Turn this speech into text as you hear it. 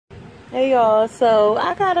Hey y'all, so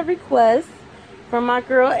I got a request from my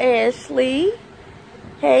girl Ashley.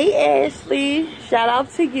 Hey Ashley, shout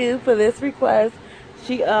out to you for this request.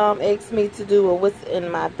 She asked me to do a what's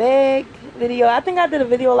in my bag video. I think I did a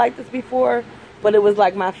video like this before, but it was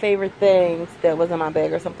like my favorite things that was in my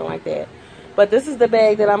bag or something like that. But this is the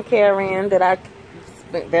bag that I'm carrying, that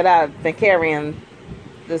I've been carrying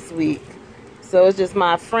this week. So it's just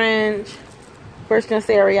my French Christian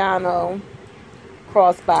Siriano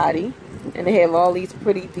crossbody, and they have all these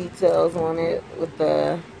pretty details on it with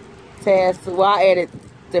the tassel. Well, I added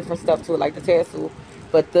different stuff to it, like the tassel,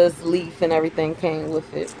 but this leaf and everything came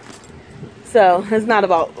with it. So it's not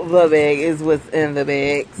about the bag, it's what's in the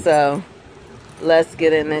bag. So let's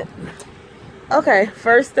get in it. Okay,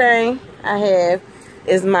 first thing I have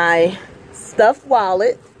is my stuffed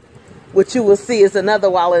wallet, which you will see is another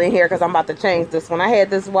wallet in here because I'm about to change this one. I had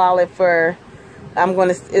this wallet for,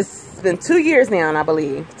 it's been 2 years now, I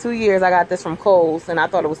believe. 2 years. I got this from Kohl's, and I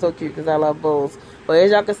thought it was so cute because I love bulls. But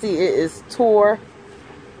as y'all can see, it is tore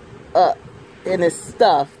up and it's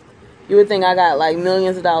stuffed. You would think I got like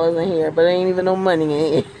millions of dollars in here, but there ain't even no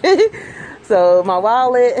money in it. So my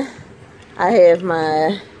wallet, I have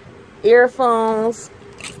my earphones,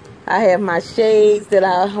 I have my shades that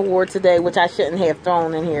I wore today, which I shouldn't have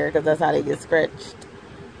thrown in here because that's how they get scratched.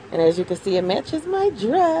 And as you can see, it matches my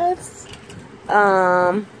dress.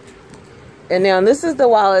 And now this is the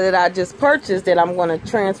wallet that I just purchased that I'm going to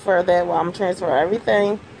transfer that. Well, I'm transferring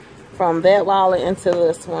everything from that wallet into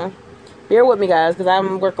this one. Bear with me, guys, because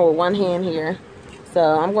I'm working with one hand here. So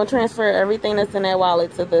I'm going to transfer everything that's in that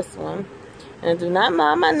wallet to this one. And do not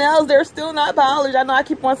mind my nails. They're still not polished. I know I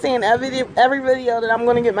keep on saying every video that I'm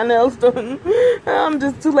going to get my nails done. I'm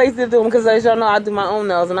just too lazy to do them because, as y'all know, I do my own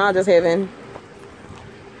nails and I just haven't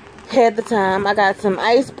had the time. I got some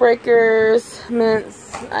icebreakers, mints.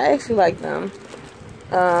 I actually like them.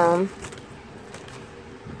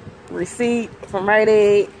 Receipt from Rite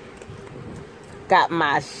Aid. Got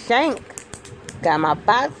my shank. Got my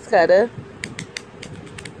box cutter.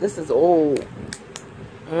 This is old.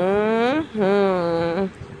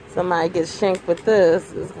 Somebody gets shanked with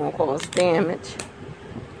this, it's gonna cause damage.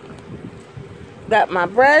 Got my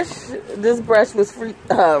brush. This brush was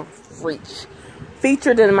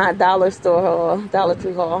featured in my dollar store haul, Dollar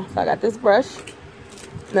Tree haul. So I got this brush.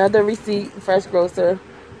 Another receipt, Fresh Grocer.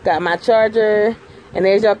 Got my charger, and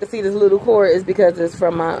as y'all can see, this little cord is because it's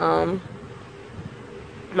from my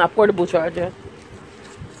my portable charger.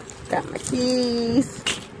 Got my keys.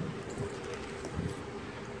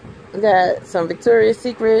 Got some Victoria's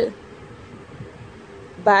Secret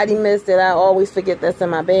body mist that I always forget that's in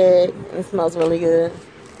my bag. It smells really good.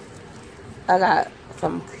 I got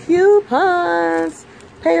some coupons.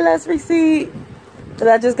 Payless receipt. But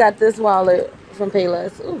I just got this wallet from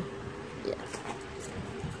Payless. Ooh, yeah.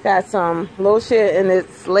 Got some lotion, and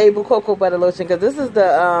it's labeled cocoa butter lotion because this is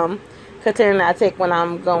the container that I take when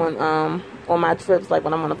I'm going on my trips, like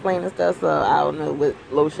when I'm on a plane and stuff, so I'll know what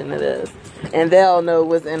lotion it is. And they'll know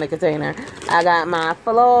what's in the container. I got my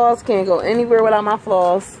floss. Can't go anywhere without my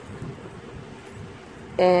floss.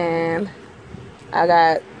 And I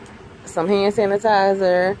got some hand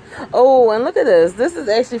sanitizer. Oh, and look at this. This is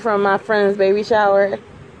actually from my friend's baby shower.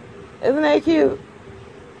 Isn't that cute?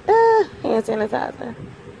 Hand sanitizer.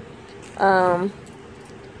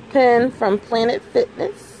 Pen from Planet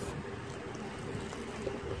Fitness.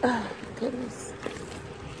 Oh, goodness.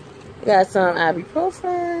 Got some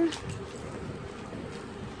ibuprofen.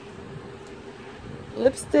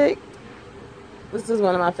 Lipstick. This is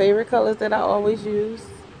one of my favorite colors that I always use.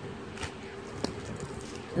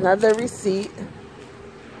 Another receipt.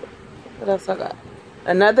 What else I got?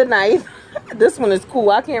 Another knife. This one is cool.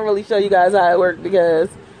 I can't really show you guys how it works because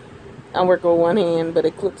I'm working with one hand, but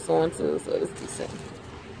it clips on too, so it's decent.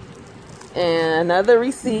 And another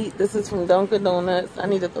receipt. This is from Dunkin' Donuts. I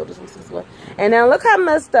need to throw this receipt away. And now look how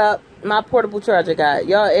messed up my portable charger got.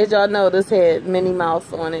 Y'all, as y'all know, this had Minnie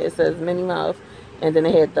Mouse on it. It says Minnie Mouse. And then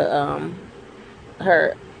it had the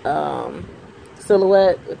her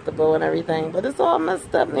silhouette with the bow and everything. But it's all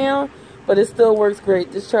messed up now. But it still works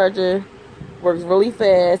great. This charger works really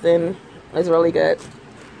fast and it's really good.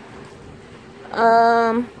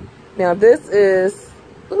 Now this is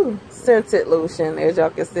scented lotion, as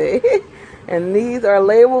y'all can see. And these are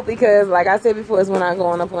labeled because, like I said before, it's when I go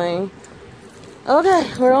on a plane.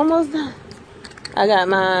 Okay, we're almost done. I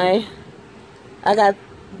got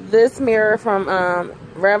this mirror from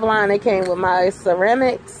Revlon. It came with my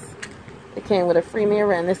ceramics. It came with a free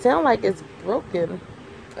mirror, and it sounds like it's broken.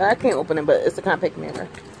 I can't open it, but it's a compact mirror.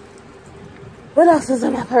 What else is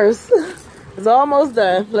in my purse? It's almost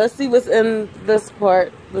done. Let's see what's in this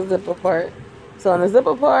part, the zipper part. So in the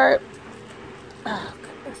zipper part, Oh,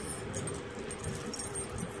 goodness.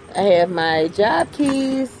 I have my job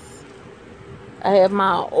keys. I have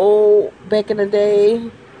my old, back in the day,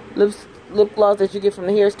 lip gloss that you get from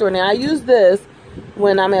the hair store. Now, I use this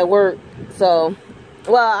when I'm at work. So,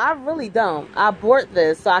 well, I really don't. I bought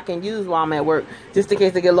this so I can use while I'm at work. Just in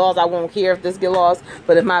case it get lost, I won't care if this get lost.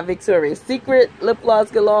 But if my Victoria's Secret lip gloss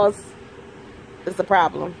get lost, it's a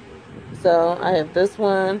problem. So, I have this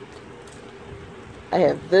one. I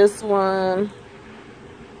have this one.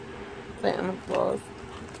 Phantom gloss.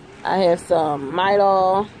 I have some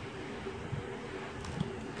Midol.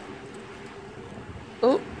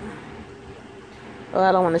 Oh,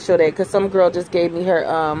 I don't want to show that because some girl just gave me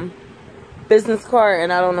her business card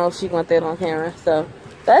and I don't know if she want that on camera. So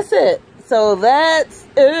that's it. So that's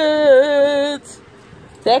it.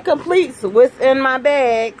 That completes what's in my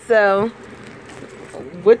bag. So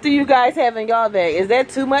what do you guys have in y'all bag? Is that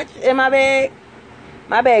too much in my bag?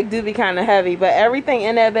 My bag do be kind of heavy, but everything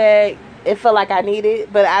in that bag, it feel like I need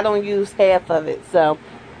it, but I don't use half of it. So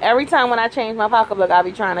every time when I change my pocketbook, I'll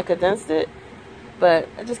be trying to condense it. But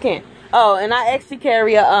I just can't. Oh, and I actually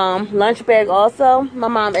carry a lunch bag also. My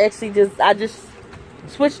mom actually I just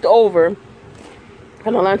switched over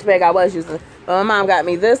from the lunch bag I was using. But my mom got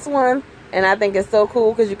me this one. And I think it's so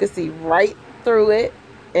cool because you can see right through it.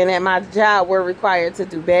 And at my job, we're required to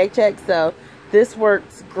do bag checks. So this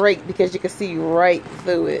works great because you can see right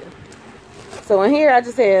through it. So in here, I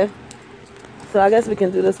just have... So I guess we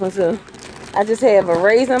can do this one too. I just have a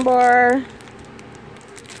raisin bar.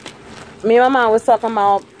 Me and my mom was talking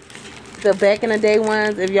about the back in the day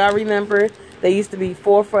ones. If y'all remember, they used to be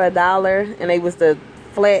 4 for $1, and they was the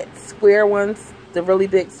flat square ones, the really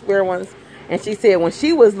big square ones. And she said when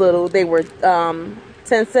she was little, they were 10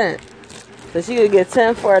 cents. So she could get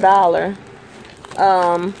 10 for $1.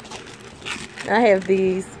 I have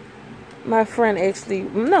these. My friend actually,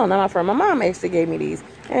 no, not my friend. My mom actually gave me these,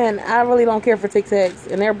 and I really don't care for Tic Tacs,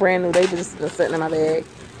 and they're brand new. They just been sitting in my bag.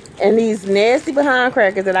 And these nasty behind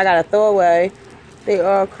crackers that I gotta throw away, they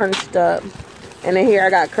are crunched up. And then here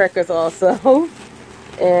I got crackers also.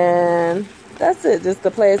 And that's it, just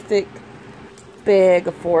the plastic bag,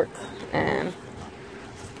 a fork, and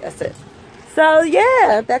that's it. So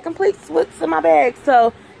yeah, that completes what's in my bag.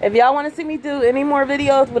 So if y'all want to see me do any more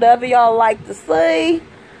videos, whatever y'all like to say,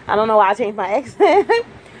 I don't know why I changed my accent.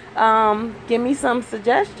 Give me some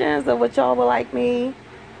suggestions of what y'all would like me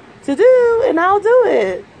to do, and I'll do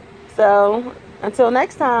it. So, until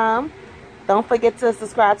next time, don't forget to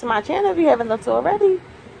subscribe to my channel if you haven't done so already.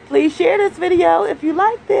 Please share this video if you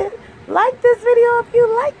liked it. Like this video if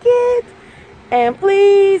you like it. And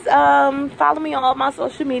please follow me on all my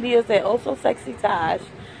social medias at OhSoSexyTosh.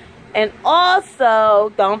 And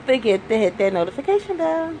also, don't forget to hit that notification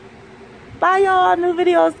bell. Bye, y'all. New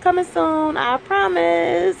videos coming soon. I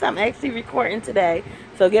promise. I'm actually recording today.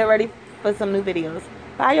 So, get ready for some new videos.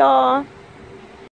 Bye, y'all.